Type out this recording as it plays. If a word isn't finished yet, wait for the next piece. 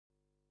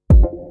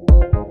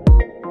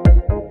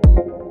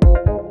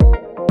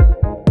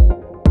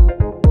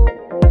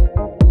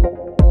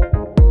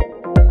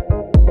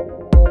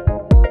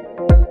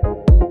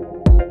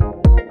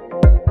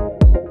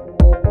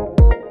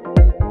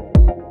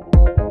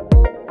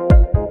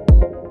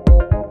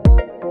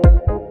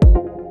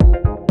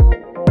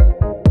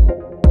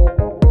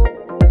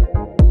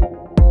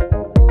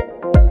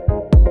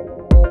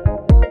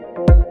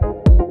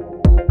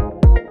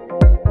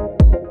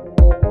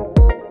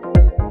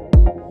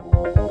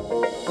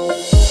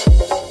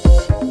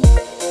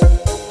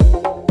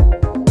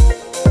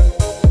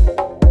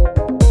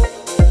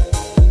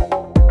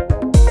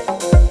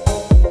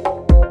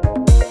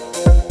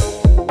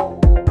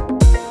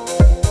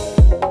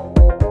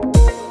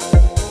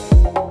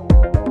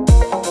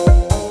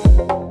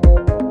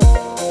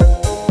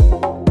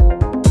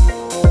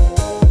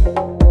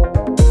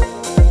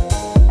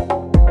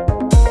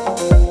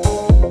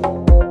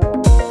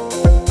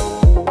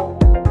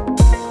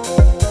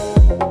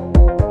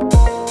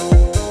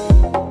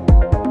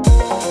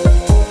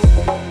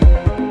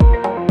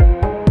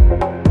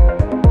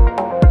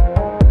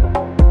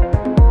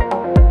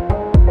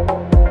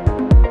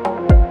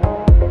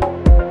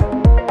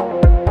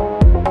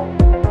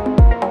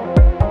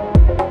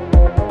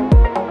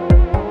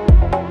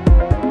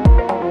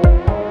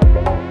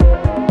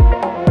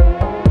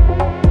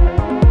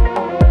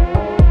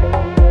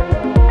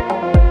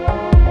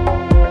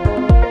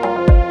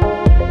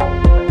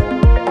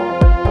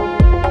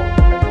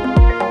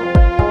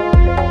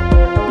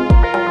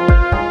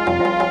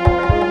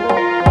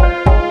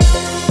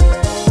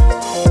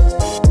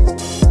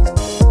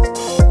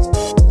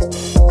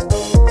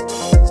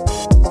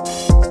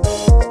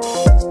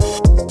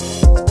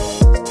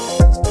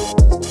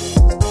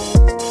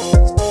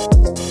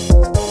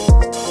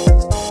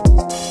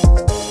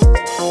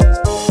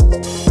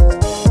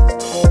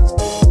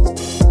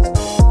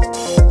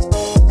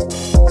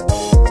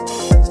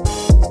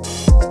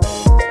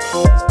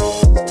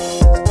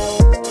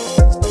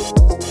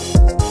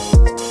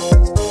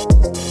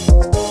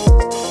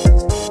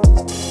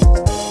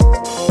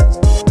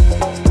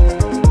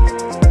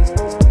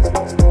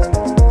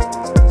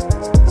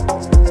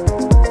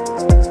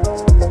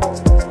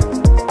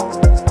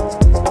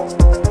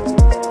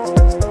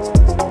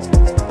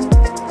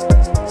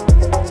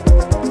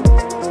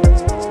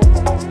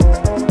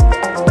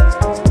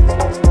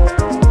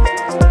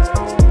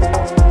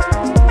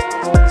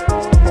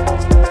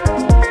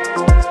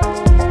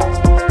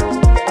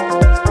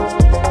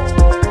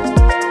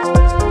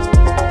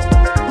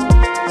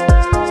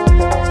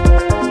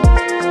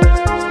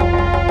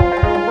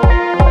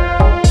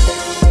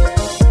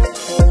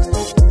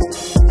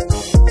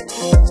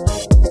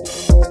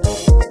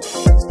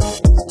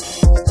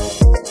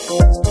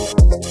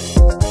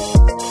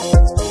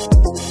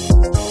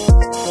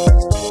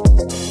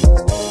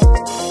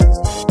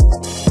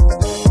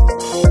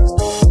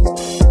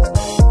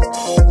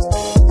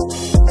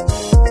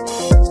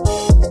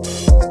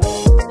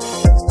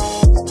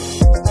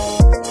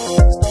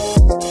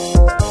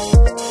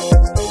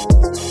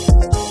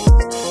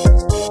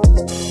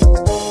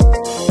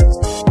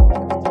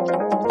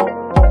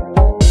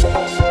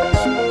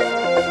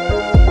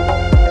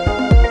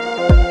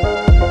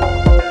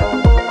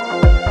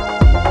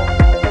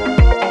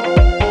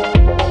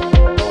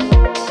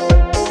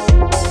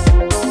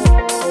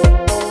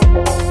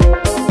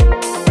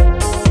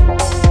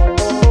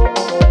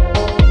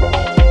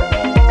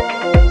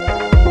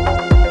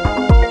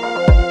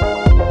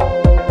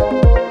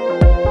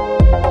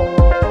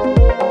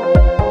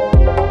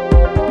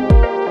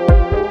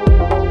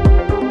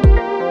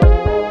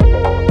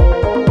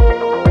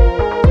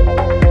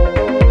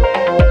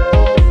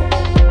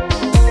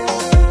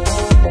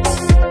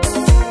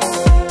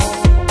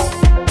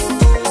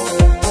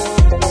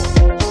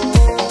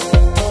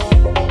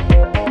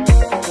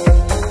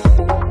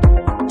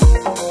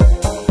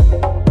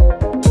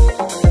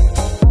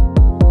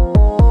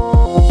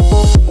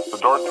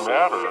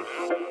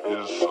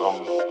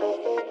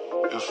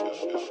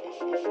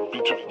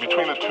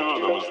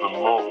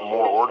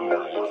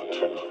ordinary of the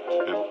two.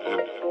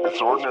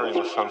 It's ordinary in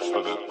the sense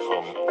that it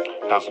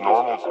has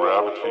normal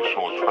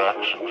gravitational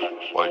attraction,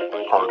 like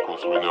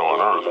particles we know on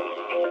Earth.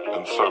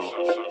 And so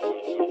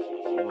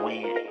we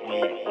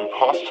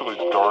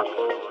postulate dark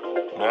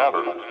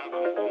matter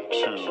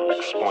to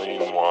explain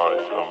why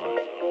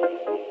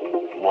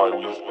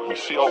we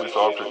see all these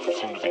objects that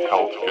seem to be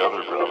held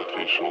together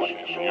gravitationally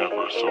in the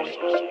universe. So we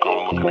go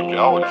and look at a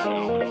galaxy,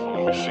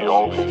 and we see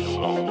all these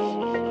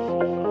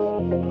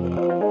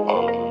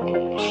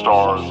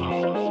stars and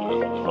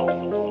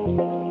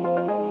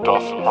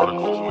dust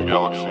particles in the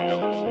galaxy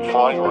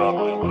flying around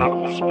with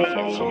incredible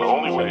speeds. And the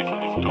only way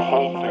to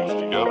hold things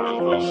together at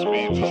those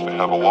speeds is to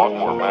have a lot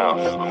more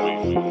mass than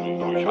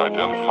we can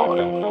identify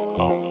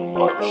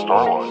by the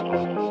starlight.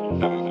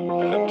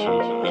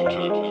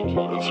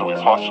 And so we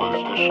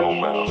postulate additional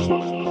mass, the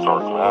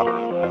dark matter,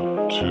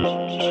 to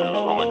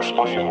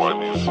explain why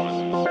these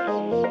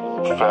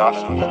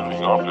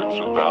fast-moving objects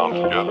are bound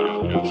together.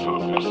 So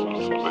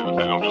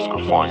they don't just go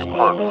flying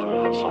apart,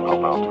 they're somehow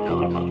bound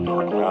together by the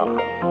dark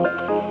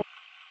matter.